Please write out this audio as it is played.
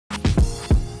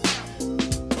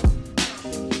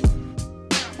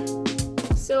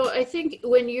So I think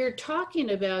when you're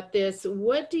talking about this,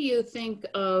 what do you think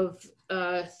of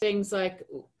things like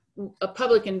a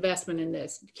public investment in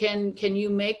this? Can you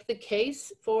make the case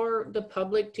for the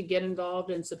public to get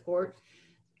involved and support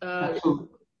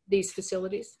these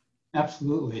facilities?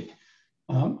 Absolutely.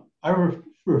 I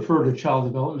refer to child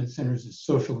development centers as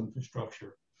social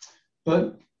infrastructure,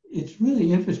 but it's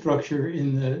really infrastructure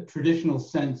in the traditional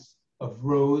sense of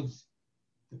roads,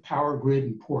 the power grid,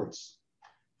 and ports.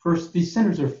 First, these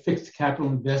centers are fixed capital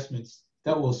investments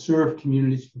that will serve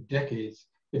communities for decades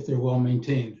if they're well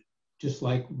maintained, just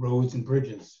like roads and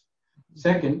bridges.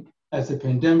 Second, as the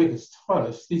pandemic has taught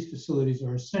us, these facilities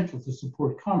are essential to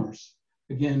support commerce.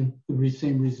 Again, the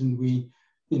same reason we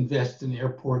invest in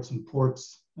airports and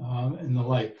ports and the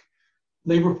like.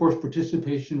 Labor force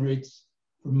participation rates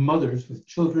for mothers with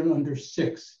children under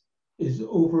 6 is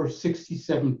over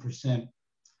 67%.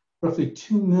 Roughly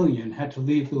 2 million had to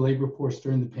leave the labor force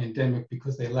during the pandemic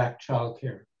because they lacked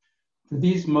childcare. For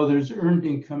these mothers, earned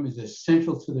income is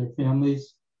essential to their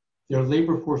families. Their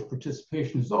labor force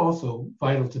participation is also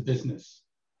vital to business.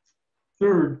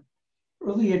 Third,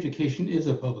 early education is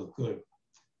a public good.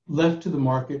 Left to the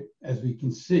market, as we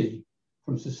can see,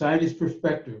 from society's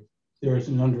perspective, there is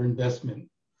an underinvestment.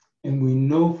 And we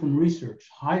know from research,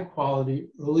 high quality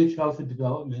early childhood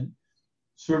development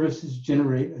services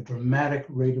generate a dramatic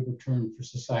rate of return for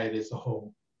society as a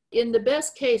whole. In the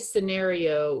best case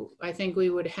scenario, I think we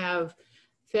would have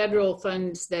federal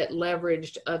funds that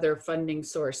leveraged other funding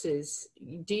sources.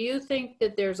 Do you think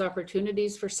that there's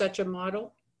opportunities for such a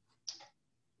model?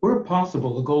 Where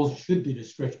possible, the goal should be to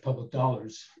stretch public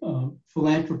dollars.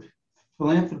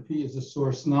 Philanthropy is a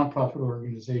source nonprofit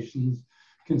organizations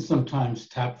can sometimes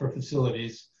tap for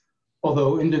facilities,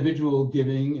 although individual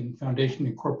giving and foundation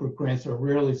and corporate grants are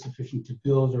rarely sufficient to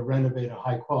build or renovate a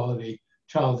high quality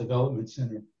child development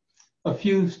center. A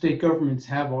few state governments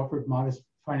have offered modest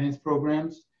finance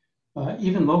programs.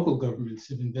 Even local governments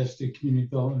have invested community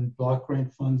development block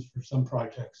grant funds for some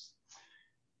projects.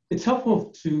 It's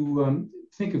helpful to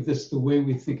think of this the way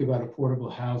we think about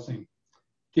affordable housing.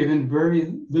 Given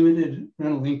very limited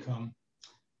rental income,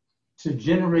 to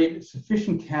generate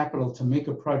sufficient capital to make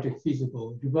a project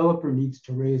feasible, a developer needs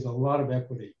to raise a lot of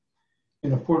equity.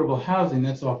 In affordable housing,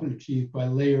 that's often achieved by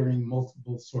layering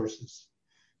multiple sources.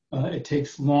 It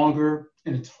takes longer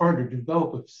and it's harder to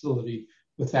develop a facility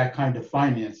with that kind of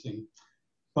financing.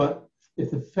 But if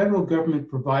the federal government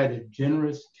provided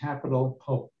generous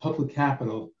capital, public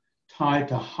capital tied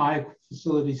to high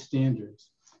facility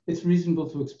standards, it's reasonable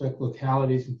to expect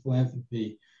localities and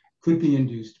philanthropy could be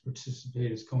induced to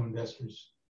participate as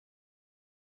co-investors.